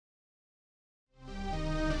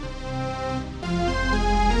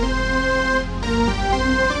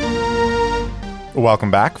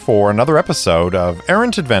Welcome back for another episode of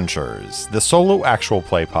Errant Adventures, the solo actual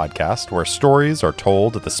play podcast where stories are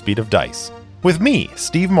told at the speed of dice. With me,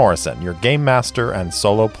 Steve Morrison, your game master and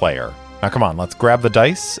solo player. Now come on, let's grab the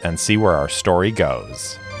dice and see where our story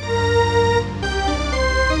goes.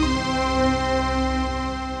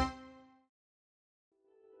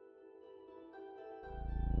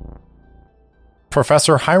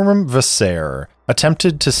 Professor Hiram Vassare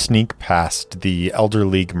attempted to sneak past the Elder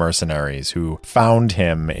League mercenaries who found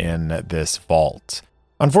him in this vault.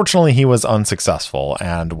 Unfortunately, he was unsuccessful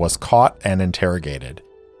and was caught and interrogated.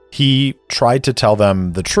 He tried to tell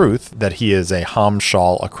them the truth, that he is a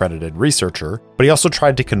Hamshal accredited researcher, but he also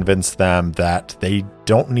tried to convince them that they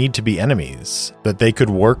don't need to be enemies, that they could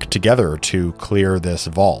work together to clear this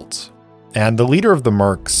vault. And the leader of the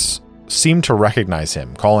Mercs seemed to recognize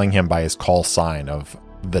him, calling him by his call sign of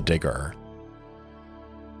the Digger.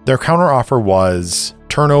 Their counteroffer was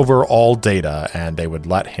turn over all data and they would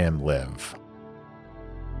let him live.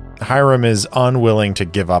 Hiram is unwilling to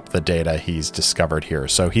give up the data he's discovered here,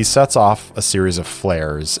 so he sets off a series of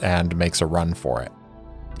flares and makes a run for it.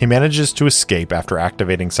 He manages to escape after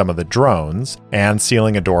activating some of the drones and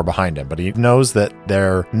sealing a door behind him, but he knows that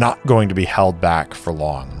they're not going to be held back for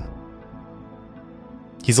long.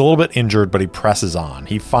 He's a little bit injured, but he presses on.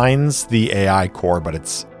 He finds the AI core, but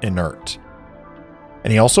it's inert.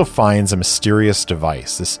 And he also finds a mysterious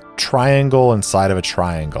device, this triangle inside of a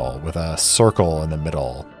triangle with a circle in the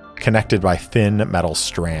middle, connected by thin metal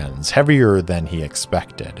strands, heavier than he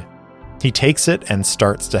expected. He takes it and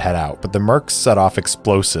starts to head out, but the Mercs set off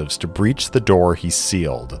explosives to breach the door he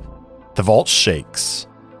sealed. The vault shakes.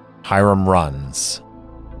 Hiram runs.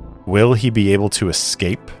 Will he be able to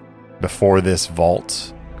escape before this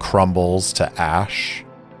vault crumbles to ash?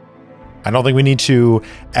 I don't think we need to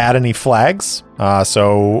add any flags,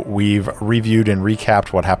 so we've reviewed and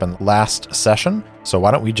recapped what happened last session, so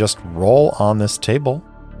why don't we just roll on this table,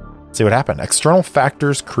 see what happened. External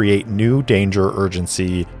factors create new danger,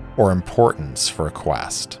 urgency, or importance for a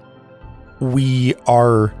quest. We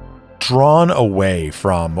are drawn away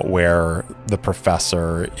from where the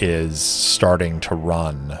professor is starting to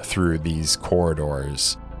run through these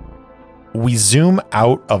corridors. We zoom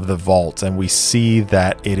out of the vault and we see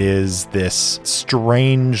that it is this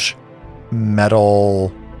strange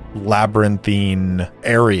metal labyrinthine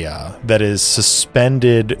area that is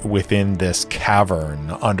suspended within this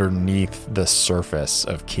cavern underneath the surface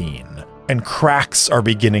of Keene. And cracks are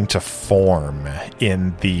beginning to form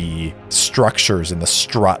in the structures, in the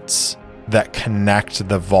struts that connect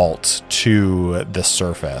the vault to the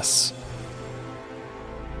surface.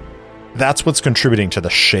 That's what's contributing to the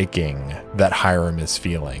shaking that Hiram is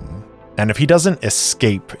feeling. And if he doesn't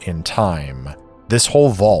escape in time, this whole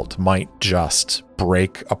vault might just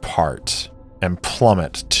break apart and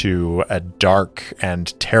plummet to a dark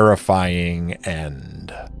and terrifying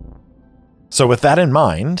end. So with that in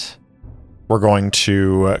mind, we're going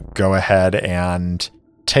to go ahead and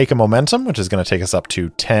take a momentum, which is going to take us up to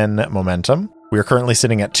 10 momentum. We are currently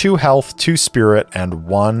sitting at 2 health, 2 spirit, and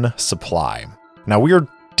 1 supply. Now we are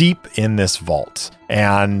deep in this vault,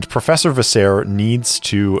 and Professor Vassare needs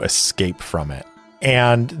to escape from it.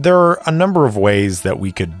 And there are a number of ways that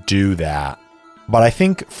we could do that, but I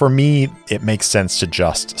think for me, it makes sense to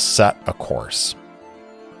just set a course.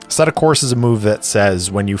 Set a course is a move that says,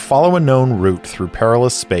 when you follow a known route through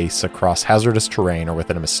perilous space across hazardous terrain or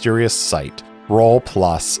within a mysterious site, roll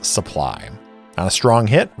plus supply. On a strong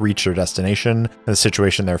hit, reach your destination, and the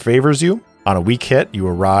situation there favors you. On a weak hit, you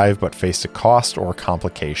arrive but face a cost or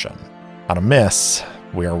complication. On a miss,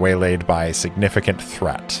 we are waylaid by a significant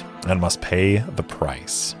threat and must pay the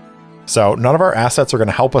price. So none of our assets are going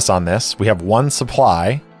to help us on this. We have 1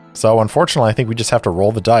 supply, so unfortunately I think we just have to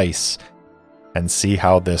roll the dice and see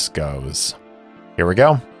how this goes. Here we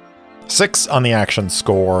go. 6 on the action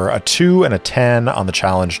score, a 2 and a 10 on the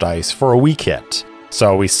challenge dice for a weak hit.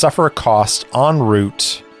 So we suffer a cost en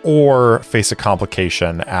route or face a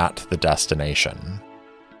complication at the destination.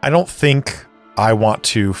 I don't think I want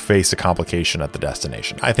to face a complication at the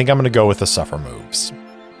destination. I think I'm going to go with the suffer moves.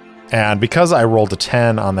 And because I rolled a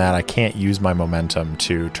 10 on that, I can't use my momentum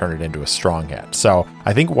to turn it into a strong hit. So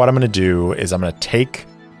I think what I'm going to do is I'm going to take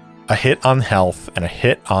a hit on health and a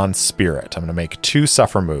hit on spirit. I'm going to make 2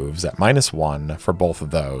 suffer moves at -1 for both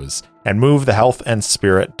of those and move the health and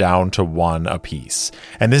spirit down to 1 apiece.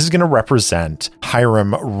 And this is going to represent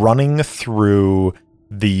Hiram running through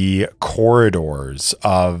the corridors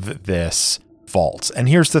of this vault. And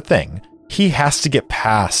here's the thing. He has to get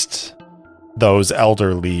past those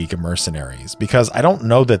Elder League mercenaries because I don't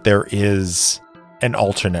know that there is an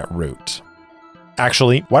alternate route.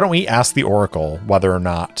 Actually, why don't we ask the Oracle whether or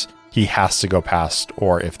not he has to go past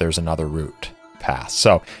or if there's another route past.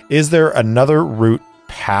 So is there another route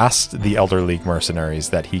past the Elder League mercenaries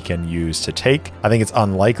that he can use to take? I think it's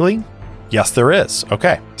unlikely. Yes, there is.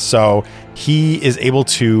 Okay. So he is able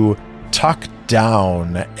to tuck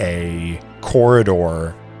down a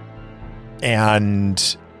corridor,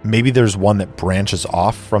 and maybe there's one that branches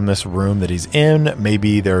off from this room that he's in.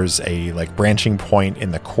 Maybe there's a like branching point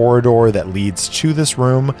in the corridor that leads to this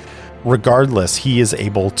room. Regardless, he is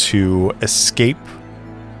able to escape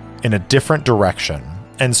in a different direction.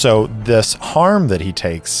 And so this harm that he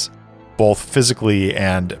takes, both physically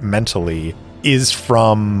and mentally, is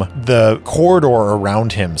from the corridor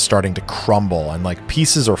around him starting to crumble, and like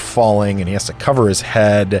pieces are falling, and he has to cover his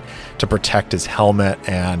head to protect his helmet,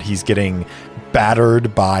 and he's getting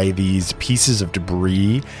battered by these pieces of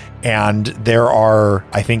debris. And there are,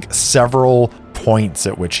 I think, several points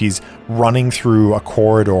at which he's running through a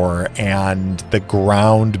corridor and the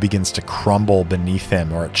ground begins to crumble beneath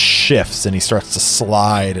him, or it shifts and he starts to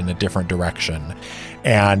slide in a different direction.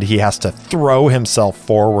 And he has to throw himself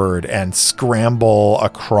forward and scramble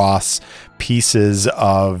across pieces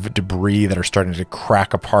of debris that are starting to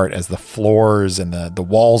crack apart as the floors and the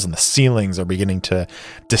walls and the ceilings are beginning to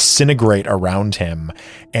disintegrate around him.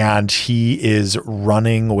 And he is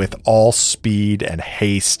running with all speed and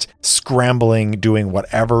haste, scrambling, doing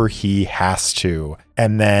whatever he has to.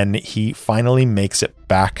 And then he finally makes it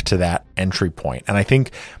back to that entry point. And I think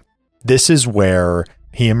this is where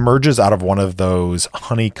he emerges out of one of those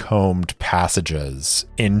honeycombed passages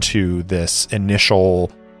into this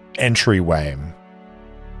initial entryway,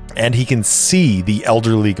 and he can see the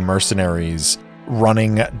Elder League mercenaries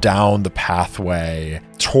running down the pathway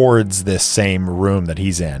towards this same room that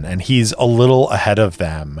he's in, and he's a little ahead of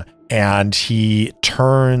them, and he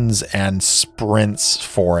turns and sprints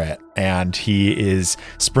for it, and he is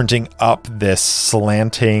sprinting up this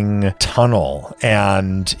slanting tunnel,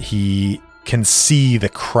 and he can see the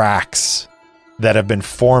cracks that have been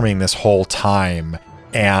forming this whole time,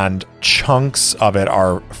 and chunks of it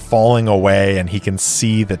are falling away, and he can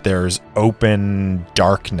see that there's open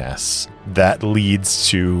darkness that leads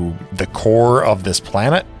to the core of this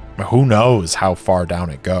planet. Who knows how far down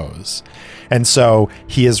it goes? And so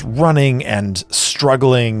he is running and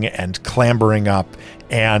struggling and clambering up,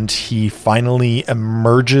 and he finally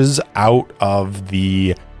emerges out of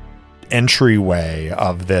the entryway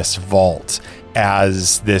of this vault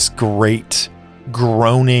as this great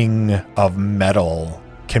groaning of metal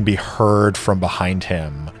can be heard from behind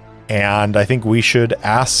him. And I think we should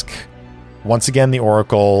ask once again the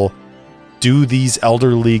Oracle, do these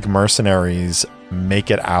Elder League mercenaries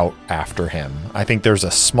make it out after him? I think there's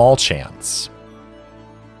a small chance.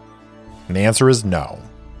 And the answer is no.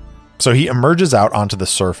 So he emerges out onto the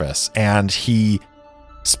surface, and he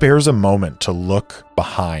spares a moment to look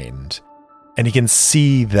behind, and he can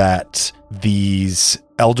see that these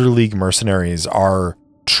Elder League mercenaries are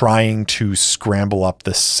trying to scramble up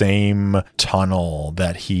the same tunnel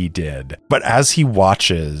that he did. But as he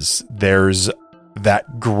watches, there's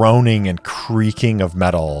that groaning and creaking of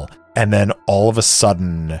metal, and then all of a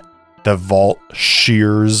sudden, the vault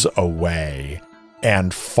shears away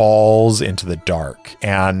and falls into the dark,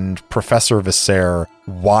 and Professor Visser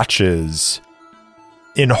watches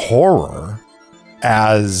in horror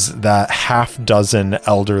as the half dozen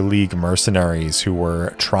Elder League mercenaries who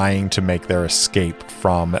were trying to make their escape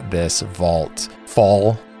from this vault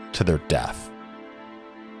fall to their death.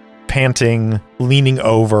 Panting, leaning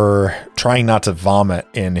over, trying not to vomit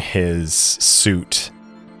in his suit,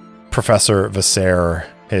 Professor Visser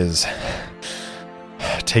is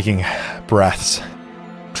taking breaths,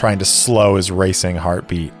 trying to slow his racing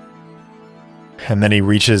heartbeat. And then he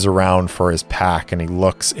reaches around for his pack, and he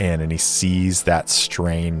looks in and he sees that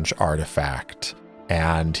strange artifact.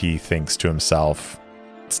 And he thinks to himself,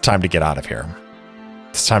 it's time to get out of here.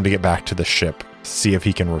 It's time to get back to the ship, see if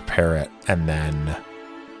he can repair it, and then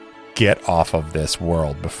get off of this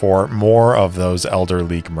world before more of those Elder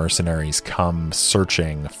League mercenaries come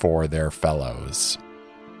searching for their fellows.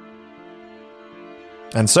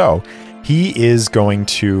 And so he is going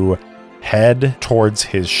to head towards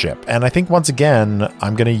his ship. And I think once again,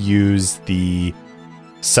 I'm going to use the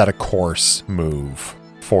set a course move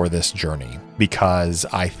for this journey, because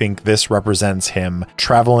I think this represents him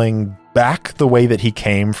traveling back the way that he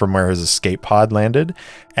came from where his escape pod landed,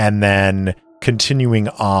 and then continuing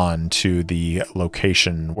on to the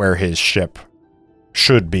location where his ship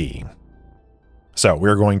should be. So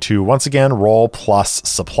we're going to once again roll plus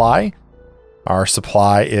supply. Our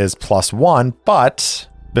supply is +1, but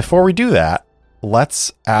before we do that,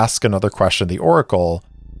 let's ask another question of the Oracle.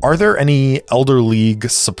 Are there any Elder League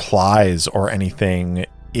supplies or anything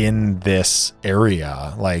in this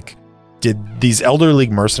area? Like, did these Elder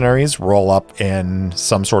League mercenaries roll up in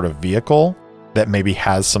some sort of vehicle that maybe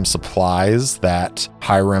has some supplies that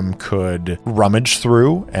Hiram could rummage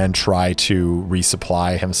through and try to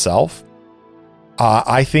resupply himself?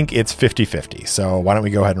 I think it's 50-50. So why don't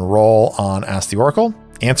we go ahead and roll on Ask the Oracle?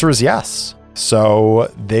 Answer is yes.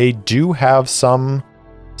 So they do have some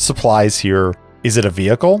supplies here. Is it a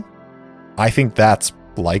vehicle? I think that's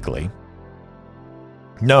likely.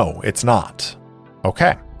 No, it's not.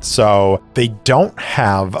 Okay. So they don't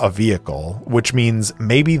have a vehicle, which means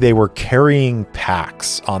maybe they were carrying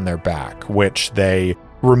packs on their back, which they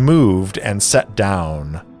removed and set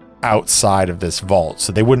down outside of this vault,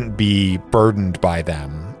 so they wouldn't be burdened by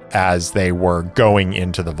them as they were going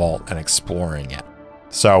into the vault and exploring it.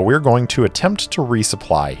 So we're going to attempt to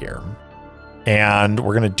resupply here. And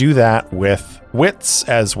we're going to do that with wits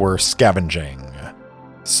as we're scavenging.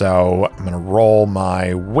 So I'm going to roll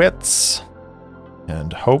my wits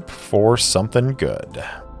and hope for something good.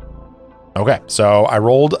 Okay, so I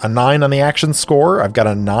rolled a 9 on the action score. I've got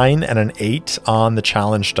a 9 and an 8 on the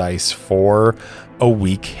challenge dice for a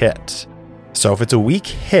weak hit. So if it's a weak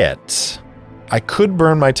hit, I could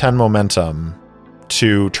burn my 10 momentum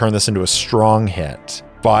to turn this into a strong hit,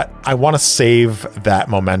 but I want to save that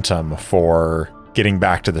momentum for getting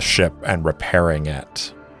back to the ship and repairing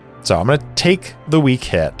it. So I'm going to take the weak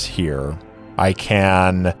hit here. I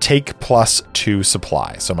can take +2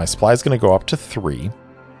 supply. So my supply is going to go up to 3.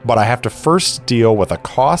 But I have to first deal with a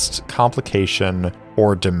cost, complication,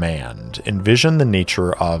 or demand. Envision the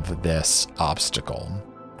nature of this obstacle.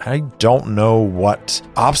 I don't know what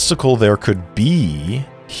obstacle there could be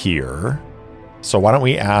here. So why don't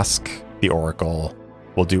we ask the Oracle?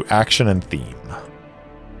 We'll do action and theme.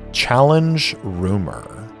 Challenge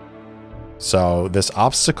rumor. So this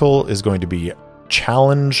obstacle is going to be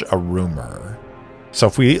challenge a rumor. So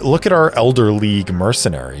if we look at our Elder League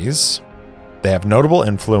mercenaries, they have notable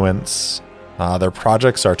influence. Their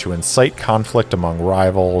projects are to incite conflict among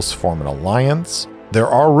rivals, form an alliance. There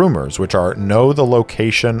are rumors, which are know the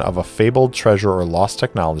location of a fabled treasure or lost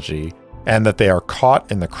technology, and that they are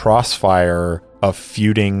caught in the crossfire of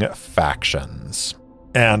feuding factions.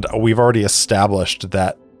 And we've already established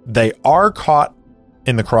that they are caught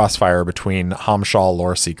in the crossfire between Hamshal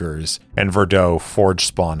Loreseekers and Verdot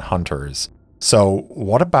Forgespawn Hunters. So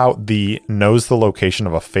what about the knows the location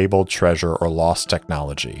of a fabled treasure or lost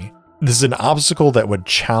technology? This is an obstacle that would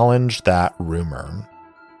challenge that rumor.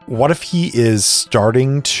 What if he is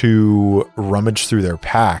starting to rummage through their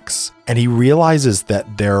packs and he realizes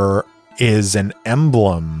that there is an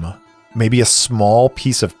emblem, maybe a small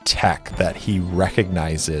piece of tech that he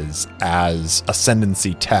recognizes as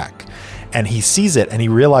Ascendancy tech, and he sees it and he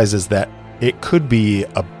realizes that it could be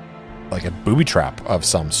a booby trap of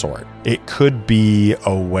some sort. It could be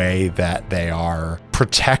a way that they are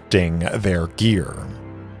protecting their gear.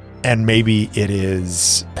 And maybe it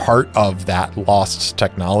is part of that lost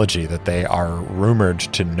technology that they are rumored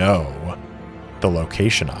to know the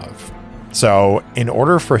location of. So in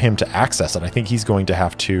order for him to access it, I think he's going to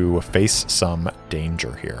have to face some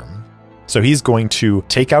danger here. So he's going to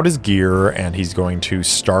take out his gear and he's going to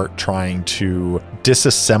start trying to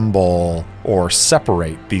disassemble or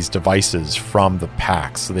separate these devices from the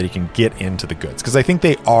packs so that he can get into the goods. Because I think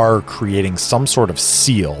they are creating some sort of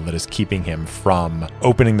seal that is keeping him from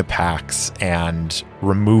opening the packs and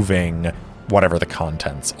removing whatever the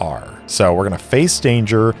contents are. So we're going to face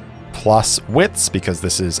danger plus wits because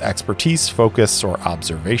this is expertise, focus, or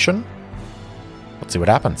observation. Let's see what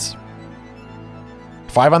happens.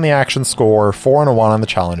 5 on the action score, 4 and a 1 on the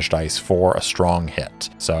challenge dice for a strong hit.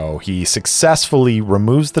 So he successfully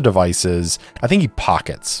removes the devices. I think he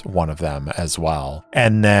pockets one of them as well.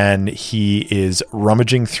 And then he is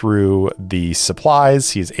rummaging through the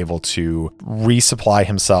supplies. He is able to resupply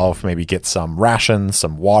himself, maybe get some rations,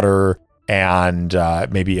 some water, and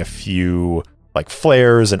maybe a few like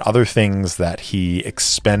flares and other things that he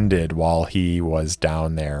expended while he was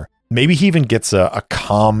down there. Maybe he even gets a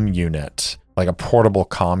comm unit, like a portable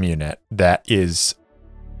comm unit that is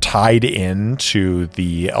tied into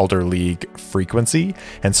the Elder League frequency.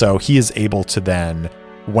 And so he is able to then,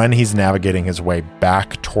 when he's navigating his way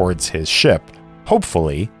back towards his ship,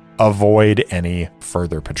 hopefully avoid any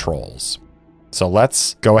further patrols. So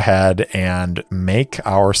let's go ahead and make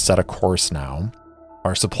our set a course now.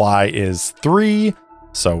 Our supply is 3,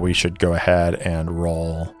 so we should go ahead and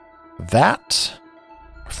roll that.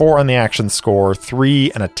 4 on the action score,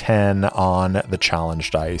 3 and a 10 on the challenge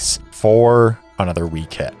dice for another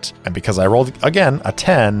weak hit. And because I rolled, again, a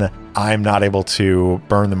 10, I'm not able to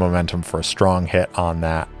burn the momentum for a strong hit on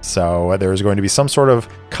that. So there's going to be some sort of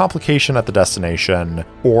complication at the destination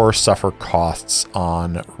or suffer costs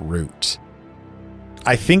en route.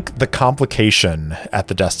 I think the complication at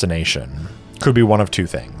the destination could be one of two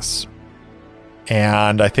things.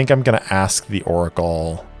 And I think I'm going to ask the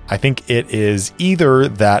Oracle. I think it is either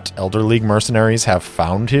that Elder League mercenaries have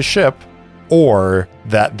found his ship or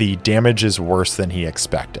that the damage is worse than he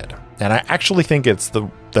expected. And I actually think it's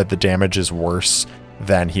that the damage is worse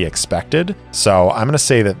than he expected. So I'm going to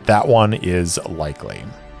say that one is likely.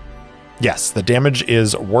 Yes, the damage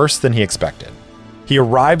is worse than he expected. He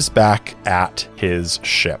arrives back at his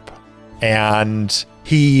ship and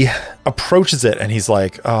he approaches it and he's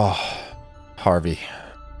like, "Oh, Harvey,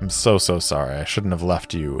 I'm so sorry. I shouldn't have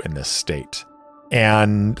left you in this state."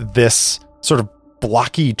 And this sort of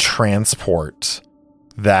blocky transport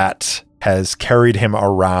that has carried him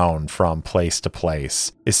around from place to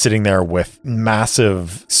place is sitting there with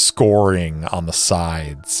massive scoring on the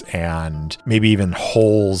sides and maybe even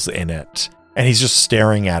holes in it. And he's just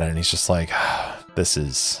staring at it and he's just like, this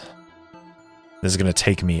is going to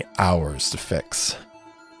take me hours to fix.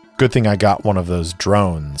 Good thing I got one of those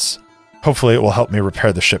drones. Hopefully it will help me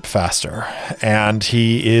repair the ship faster. And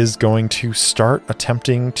he is going to start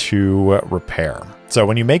attempting to repair. So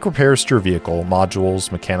when you make repairs to your vehicle,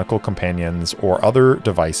 modules, mechanical companions, or other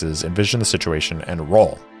devices, envision the situation and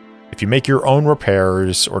roll. If you make your own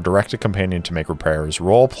repairs or direct a companion to make repairs,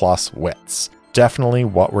 roll plus wits. Definitely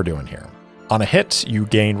what we're doing here. On a hit, you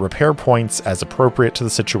gain repair points as appropriate to the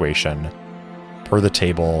situation per the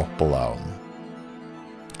table below.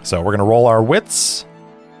 So we're going to roll our wits.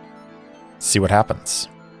 See what happens.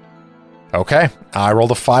 Okay, I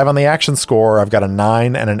rolled a 5 on the action score. I've got a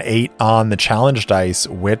 9 and an 8 on the challenge dice,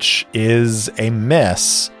 which is a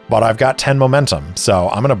miss, but I've got 10 momentum. So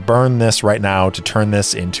I'm going to burn this right now to turn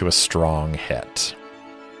this into a strong hit.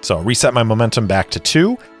 So reset my momentum back to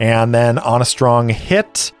 2, and then on a strong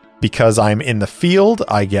hit, because I'm in the field,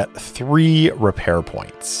 I get 3 repair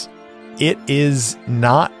points. It is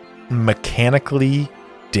not mechanically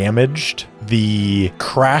damaged. The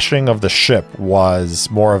crashing of the ship was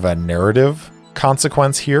more of a narrative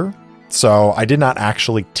consequence here. So I did not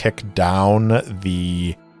actually tick down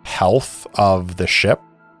the health of the ship.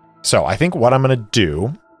 So I think what I'm going to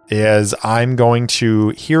do is I'm going to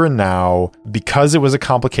here and now, because it was a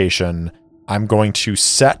complication, I'm going to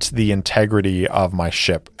set the integrity of my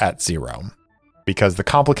ship at 0. Because the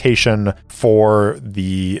complication for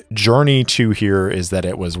the journey to here is that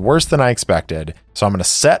it was worse than I expected. So I'm going to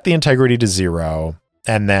set the integrity to 0.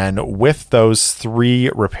 And then with those 3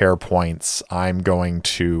 repair points, I'm going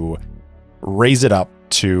to raise it up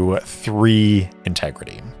to 3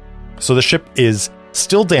 integrity. So the ship is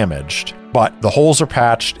still damaged, but the holes are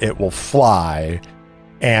patched. It will fly.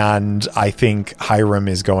 And I think Hiram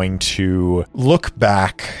is going to look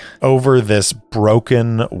back over this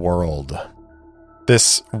broken world.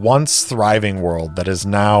 This once thriving world that is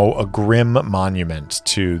now a grim monument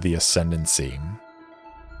to the Ascendancy.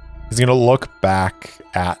 He's going to look back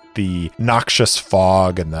at the noxious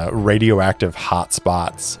fog and the radioactive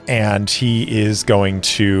hotspots, and he is going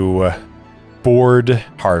to board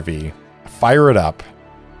Harvey, fire it up,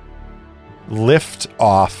 lift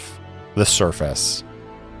off the surface,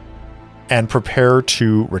 and prepare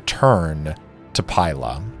to return to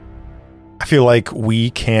Pyla. I feel like we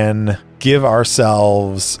can give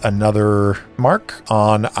ourselves another mark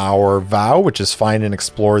on our vow, which is find and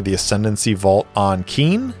explore the Ascendancy Vault on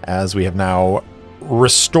Keen, as we have now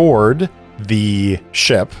restored the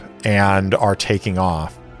ship and are taking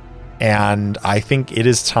off. And I think it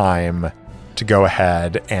is time to go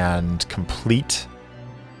ahead and complete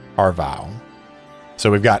our vow.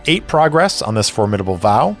 So we've got 8 progress on this formidable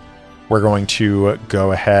vow. We're going to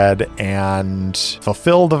go ahead and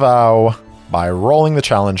fulfill the vow by rolling the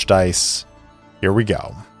challenge dice. Here we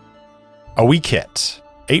go. A weak hit,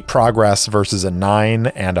 8 progress versus a 9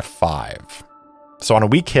 and a 5. So on a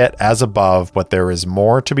weak hit, as above, but there is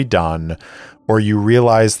more to be done, or you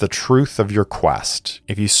realize the truth of your quest.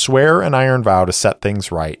 If you swear an iron vow to set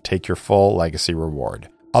things right, take your full legacy reward.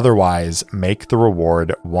 Otherwise, make the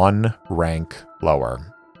reward 1 rank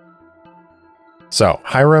lower. So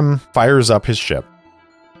Hiram fires up his ship,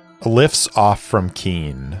 lifts off from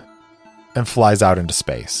Keen, and flies out into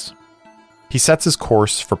space. He sets his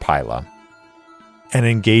course for Pyla and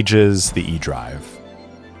engages the E-Drive.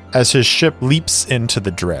 As his ship leaps into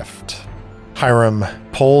the drift, Hiram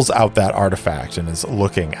pulls out that artifact and is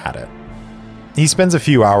looking at it. He spends a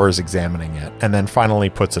few hours examining it and then finally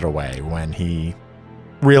puts it away when he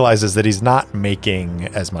realizes that he's not making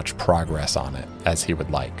as much progress on it as he would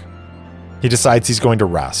like. He decides he's going to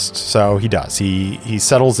rest, so he does. He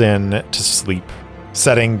settles in to sleep,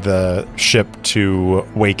 setting the ship to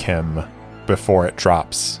wake him before it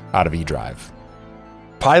drops out of E-Drive.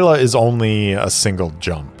 Pyla is only a single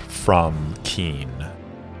jump from Keen,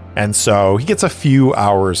 and so he gets a few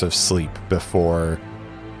hours of sleep before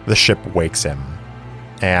the ship wakes him,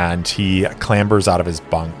 and he clambers out of his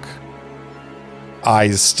bunk,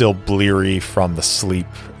 eyes still bleary from the sleep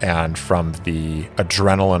and from the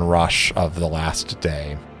adrenaline rush of the last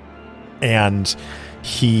day. And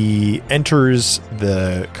he enters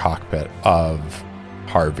the cockpit of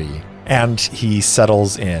Harvey, and he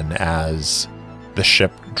settles in as the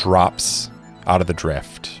ship drops out of the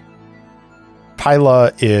drift.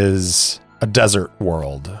 Pyla is a desert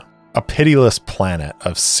world, a pitiless planet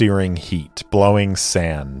of searing heat, blowing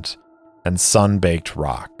sand, and sun-baked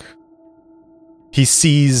rock. He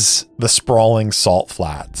sees the sprawling salt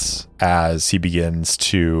flats as he begins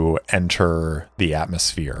to enter the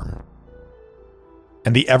atmosphere,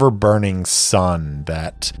 and the ever-burning sun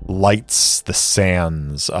that lights the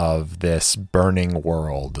sands of this burning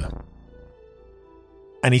world.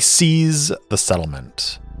 And he sees the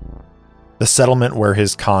settlement where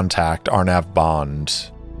his contact, Arnav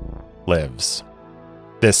Bond, lives.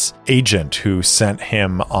 This agent who sent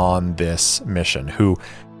him on this mission, who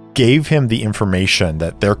gave him the information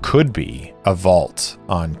that there could be a vault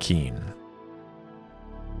on Keen.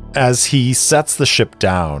 As he sets the ship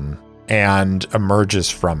down and emerges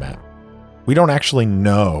from it, we don't actually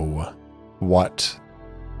know what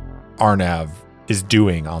Arnav is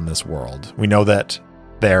doing on this world. We know that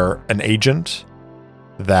they're an agent,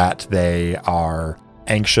 that they are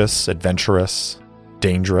anxious, adventurous,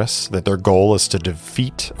 dangerous, that their goal is to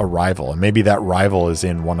defeat a rival. And maybe that rival is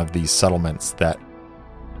in one of these settlements that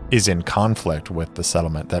is in conflict with the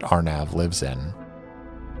settlement that Arnav lives in.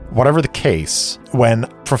 Whatever the case, when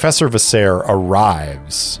Professor Vasseur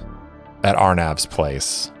arrives at Arnav's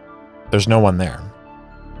place, there's no one there.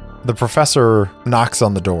 The professor knocks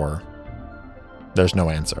on the door. There's no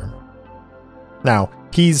answer. Now,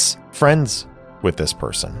 he's friends with this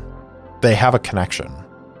person. They have a connection.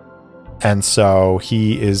 And so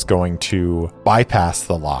he is going to bypass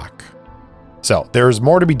the lock. So there's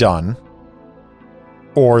more to be done,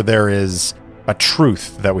 or there is a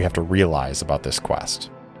truth that we have to realize about this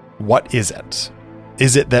quest. What is it?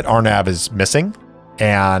 Is it that Arnav is missing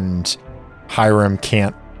and Hiram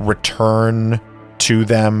can't return to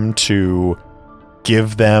them to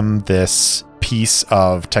give them this piece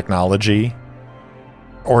of technology?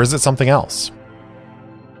 Or is it something else?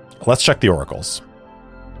 Let's check the oracles.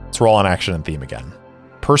 Let's roll on action and theme again.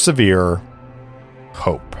 Persevere,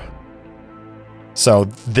 hope. So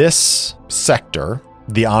this sector,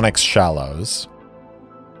 the Onyx Shallows,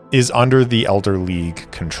 is under the Elder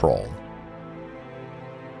League control.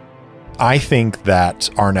 I think that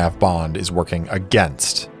Arnav Bond is working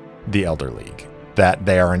against the Elder League, that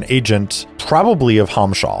they are an agent, probably of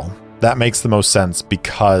Hamshal. That makes the most sense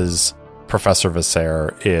because Professor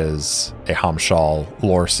Vasseur is a Hamshal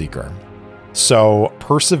lore seeker. So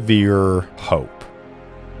persevere, hope.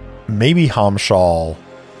 Maybe Hamshal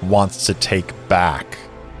wants to take back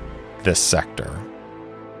this sector.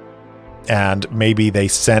 And maybe they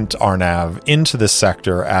sent Arnav into this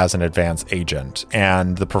sector as an advanced agent.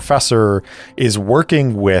 And the professor is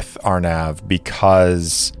working with Arnav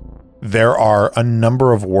because there are a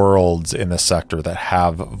number of worlds in the sector that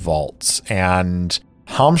have vaults. And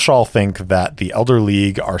Hamshal think that the Elder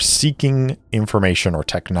League are seeking information or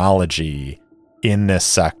technology in this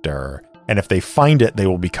sector. And if they find it, they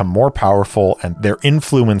will become more powerful and their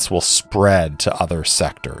influence will spread to other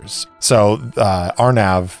sectors. So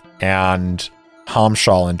Arnav and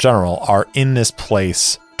Hamshal in general are in this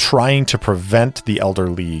place trying to prevent the Elder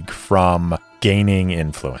League from gaining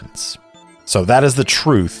influence. So that is the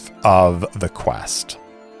truth of the quest.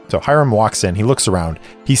 So Hiram walks in, he looks around,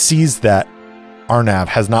 he sees that Arnav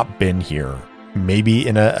has not been here, maybe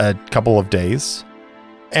in a couple of days,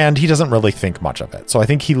 and he doesn't really think much of it. So I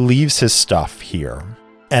think he leaves his stuff here,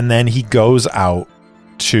 and then he goes out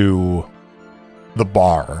to the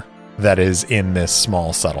bar that is in this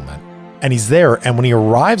small settlement. And he's there, and when he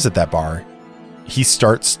arrives at that bar, he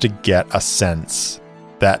starts to get a sense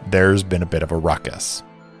that there's been a bit of a ruckus.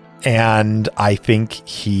 And I think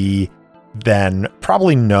he then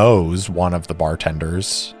probably knows one of the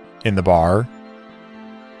bartenders in the bar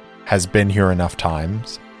has been here enough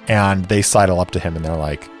times, and they sidle up to him and they're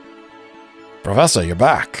like, "Professor, you're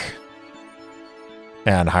back."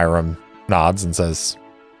 And Hiram nods and says,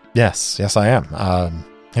 Yes, I am.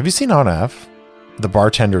 Have you seen Arnav?" The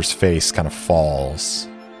bartender's face kind of falls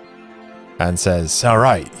and says, "All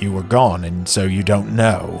right, you were gone, and so you don't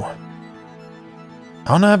know."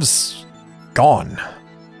 Arnav's gone.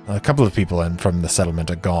 A couple of people from the settlement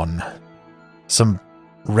are gone. Some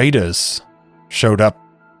raiders showed up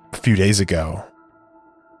a few days ago,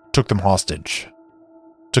 took them hostage,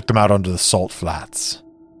 took them out onto the salt flats.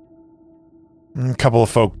 A couple of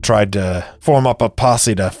folk tried to form up a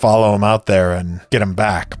posse to follow them out there and get them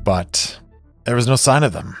back, but there was no sign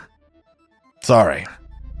of them. Sorry.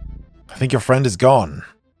 I think your friend is gone.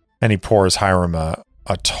 And he pours Hiram a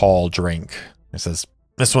tall drink. He says,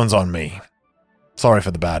 "This one's on me. Sorry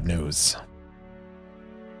for the bad news."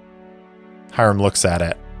 Hiram looks at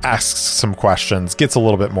it, asks some questions, gets a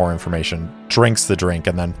little bit more information, drinks the drink,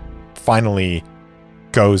 and then finally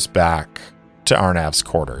goes back to Arnav's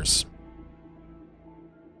quarters.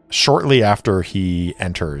 Shortly after he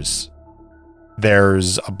enters,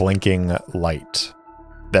 there's a blinking light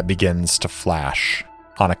that begins to flash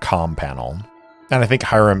on a comm panel. And I think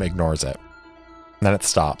Hiram ignores it. And then it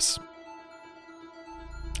stops.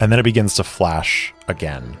 And then it begins to flash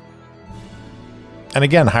again. And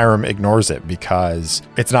again, Hiram ignores it because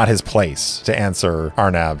it's not his place to answer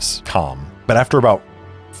Arnav's comm. But after about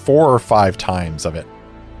 4 or 5 times of it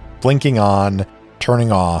blinking on,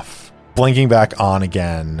 turning off, blinking back on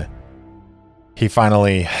again, he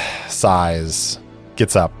finally sighs,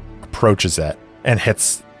 gets up, approaches it, and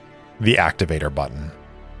hits the activator button.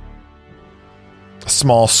 A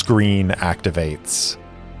small screen activates,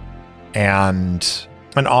 and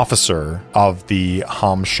an officer of the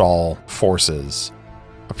Hamshal forces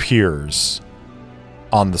appears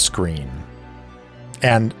on the screen.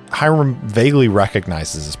 And Hiram vaguely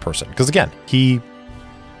recognizes this person, because again, he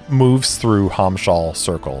moves through Hamshal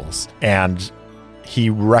circles, and he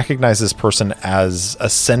recognizes this person as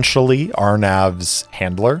essentially Arnav's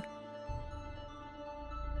handler.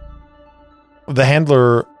 The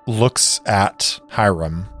handler looks at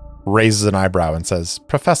Hiram, raises an eyebrow, and says,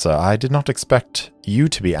 "Professor, I did not expect you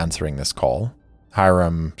to be answering this call."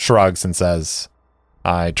 Hiram shrugs and says,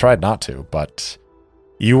 "I tried not to, but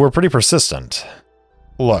you were pretty persistent.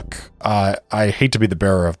 Look, I hate to be the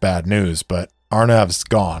bearer of bad news, but Arnav's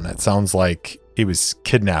gone. It sounds like he was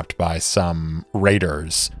kidnapped by some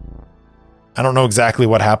raiders. I don't know exactly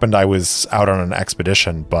what happened. I was out on an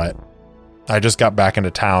expedition, but I just got back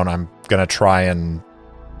into town. I'm going to try and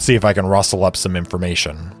see if I can rustle up some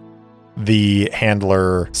information." The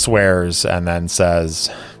handler swears and then says,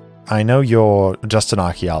 "I know you're just an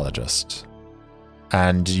archaeologist,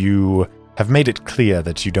 and you have made it clear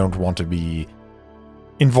that you don't want to be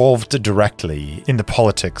involved directly in the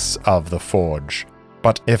politics of the Forge.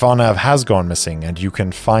 But if Arnav has gone missing and you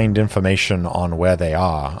can find information on where they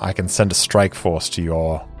are, I can send a strike force to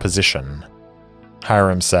your position."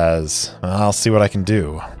 Hiram says, "I'll see what I can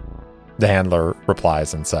do." The handler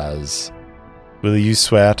replies and says, "Will you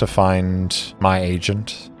swear to find my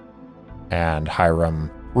agent?" And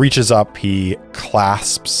Hiram reaches up, he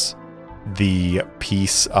clasps the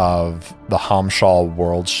piece of the Hamshal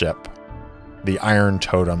world ship, the iron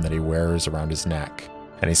totem that he wears around his neck,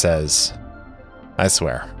 and he says, "I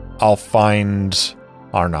swear, I'll find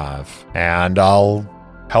Arnav, and I'll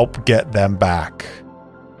help get them back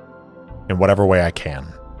in whatever way I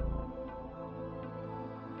can."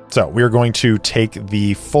 So we are going to take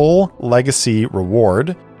the full legacy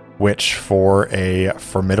reward, which for a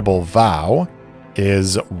formidable vow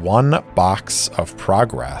is 1 box of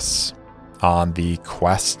progress on the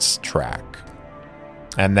quests track.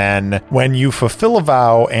 And then when you fulfill a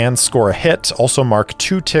vow and score a hit, also mark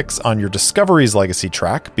 2 ticks on your Discoveries legacy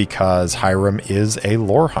track, because Hiram is a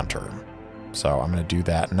lore hunter. So I'm going to do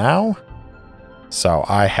that now. So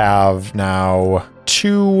I have now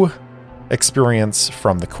 2 experience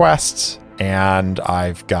from the quests, and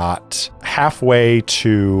I've got halfway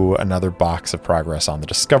to another box of progress on the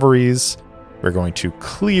Discoveries. We're going to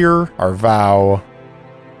clear our vow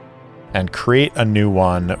and create a new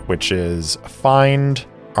one, which is find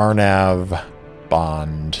Arnav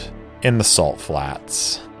Bond in the Salt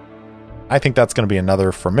Flats. I think that's going to be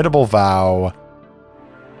another formidable vow.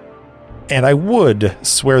 And I would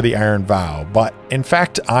swear the Iron Vow, but in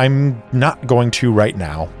fact, I'm not going to right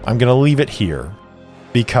now. I'm going to leave it here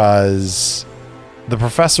because the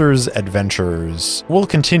professor's adventures will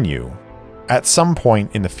continue at some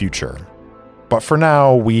point in the future. But for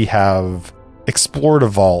now, we have explored a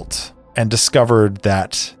vault and discovered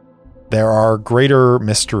that there are greater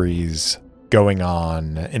mysteries going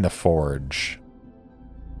on in the Forge.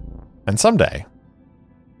 And someday,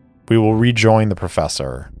 we will rejoin the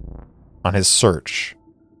professor on his search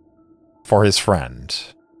for his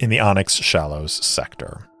friend in the Onyx Shallows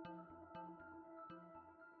sector.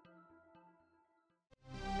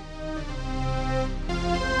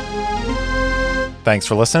 Thanks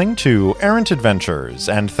for listening to Errant Adventures,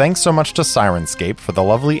 and thanks so much to Syrinscape for the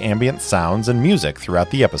lovely ambient sounds and music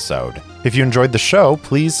throughout the episode. If you enjoyed the show,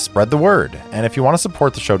 please spread the word, and if you want to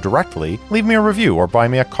support the show directly, leave me a review or buy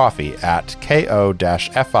me a coffee at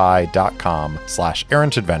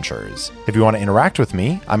ko-fi.com/errantadventures. If you want to interact with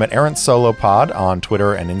me, I'm at Errant Solo Pod on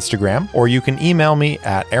Twitter and Instagram, or you can email me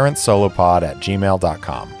at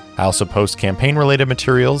errantsolopod@gmail.com. I also post campaign-related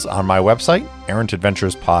materials on my website,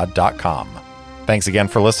 errantadventurespod.com. Thanks again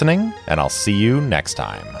for listening, and I'll see you next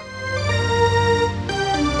time.